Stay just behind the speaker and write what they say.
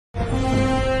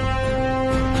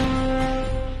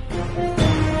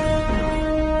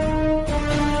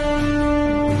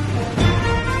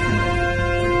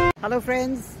Hello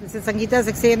friends, this is Sangeeta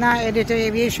Saxena, editor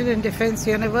Aviation and Defense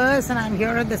Universe, and I'm here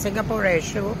at the Singapore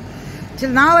Airshow. Till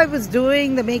now I was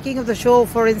doing the making of the show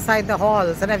for Inside the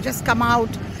Halls, and I've just come out,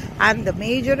 and the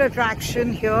major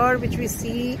attraction here which we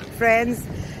see, friends,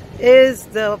 is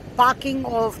the parking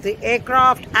of the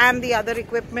aircraft and the other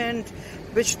equipment,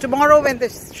 which tomorrow when the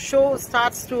show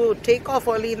starts to take off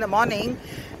early in the morning,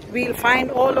 we'll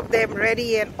find all of them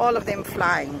ready and all of them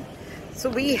flying. So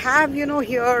we have,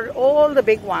 here all the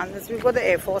big ones. We've got the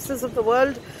air forces of the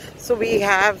world. So we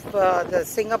have the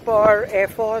Singapore Air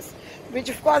Force, which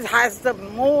of course has the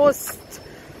most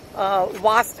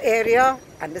vast area,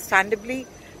 understandably.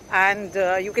 And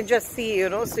you can just see,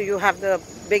 so you have the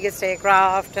biggest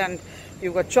aircraft, and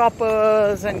you've got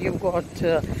choppers, and you've got,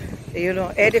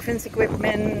 air defense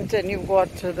equipment, and you've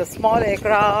got the small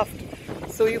aircraft.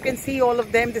 So you can see all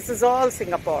of them. This is all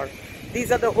Singapore. These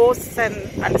are the hosts, and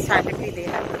understandably they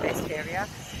have the best area.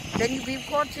 Then we've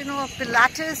got,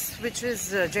 Pilatus, which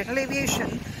is general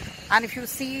aviation. And if you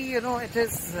see,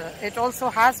 it also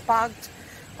has parked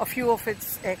a few of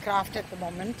its aircraft at the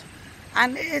moment.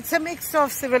 And it's a mix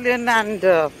of civilian and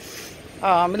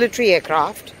military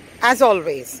aircraft, as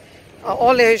always.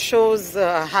 All air shows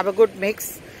have a good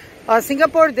mix.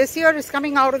 Singapore this year is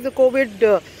coming out of the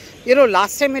COVID.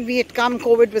 Last time when we had come,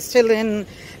 COVID was still in.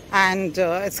 And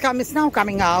it's now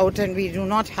coming out, and we do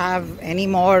not have any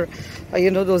more,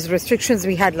 those restrictions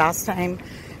we had last time.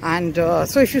 And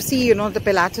so if you see, the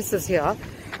Pilatus is here.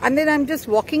 And then I'm just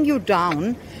walking you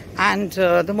down, and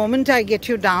the moment I get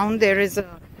you down, there is a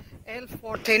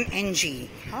L410NG.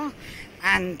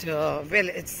 And well,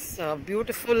 it's a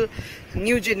beautiful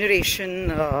new generation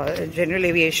general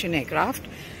aviation aircraft.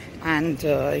 And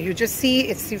you just see,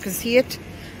 you can see it.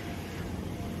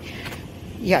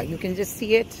 Yeah, you can just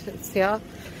see it. It's here.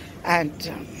 And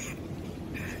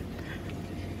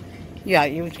yeah,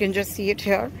 you can just see it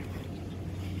here.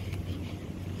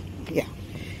 Yeah.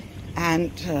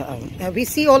 And we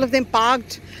see all of them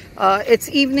parked. It's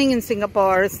evening in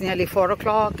Singapore. It's nearly 4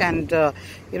 o'clock, and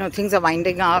things are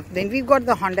winding up. Then we've got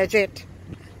the Honda Jet.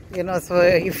 So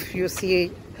if you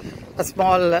see a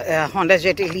small Honda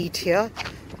Jet Elite here,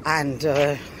 and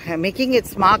making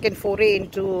its mark and foray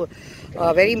into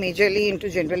very majorly into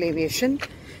general aviation.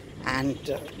 And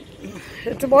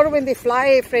tomorrow when they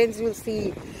fly, friends, you'll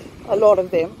see a lot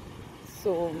of them.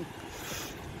 So,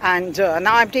 and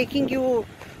now I'm taking you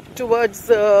towards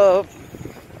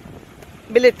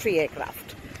military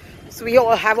aircraft. So we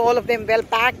all have all of them well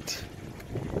packed,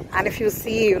 and if you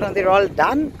see, they're all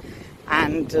done,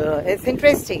 and it's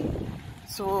interesting.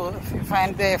 So if you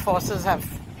find the Air Forces have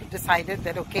decided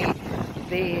that okay,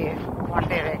 they want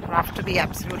their aircraft to be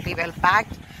absolutely well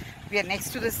packed. We are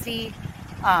next to the sea,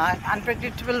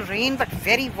 unpredictable rain but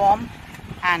very warm,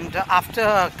 and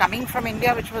after coming from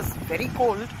India, which was very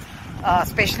cold,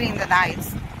 especially in the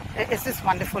nights, it's just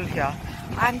wonderful here.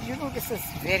 And this is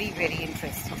very, very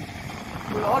interesting.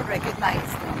 You'll all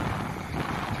recognize them.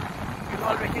 You'll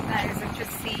all recognize and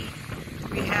just see,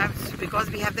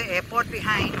 because we have the airport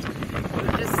behind,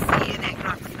 you'll just see an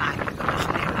aircraft flying, a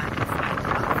commercial airline flying.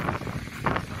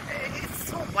 It's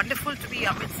so wonderful to be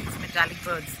amidst these metallic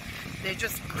birds. They're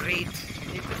just great.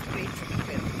 They're just great to be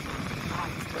with.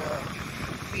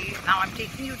 And now I'm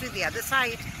taking you to the other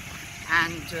side,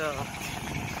 and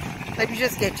let me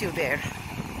just get you there.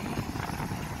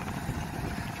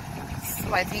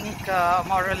 So I think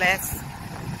more or less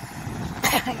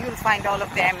you'll find all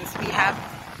of them. So we have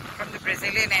from the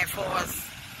Brazilian Air Force,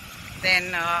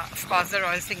 then of course the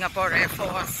Royal Singapore Air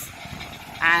Force,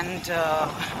 and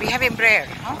we have Embraer.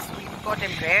 So we've got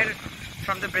Embraer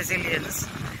from the Brazilians,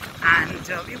 and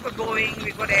we've got Boeing,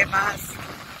 we've got Airbus,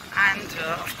 and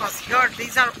of course here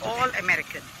these are all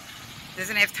American. There's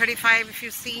an F-35 if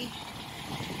you see.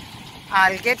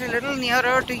 I'll get a little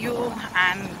nearer to you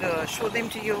and show them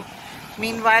to you.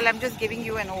 Meanwhile, I'm just giving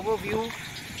you an overview.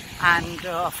 And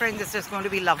friends, it's just going to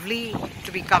be lovely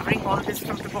to be covering all this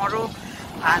from tomorrow.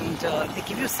 And they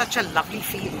give you such a lovely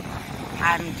feel.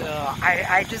 And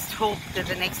I just hope that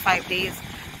the next 5 days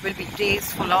will be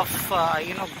days full of,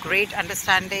 great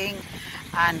understanding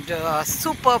and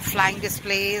superb flying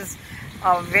displays,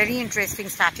 very interesting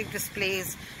static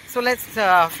displays. So let's,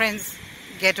 friends,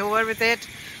 get over with it.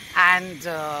 And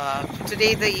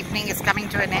today the evening is coming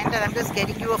to an end, and I'm just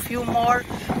getting you a few more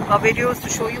videos to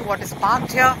show you what is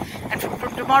parked here. And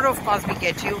from tomorrow, of course, we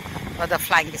get you the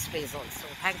flying displays also.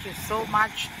 Thank you so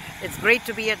much. It's great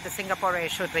to be at the Singapore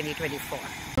Airshow 2024.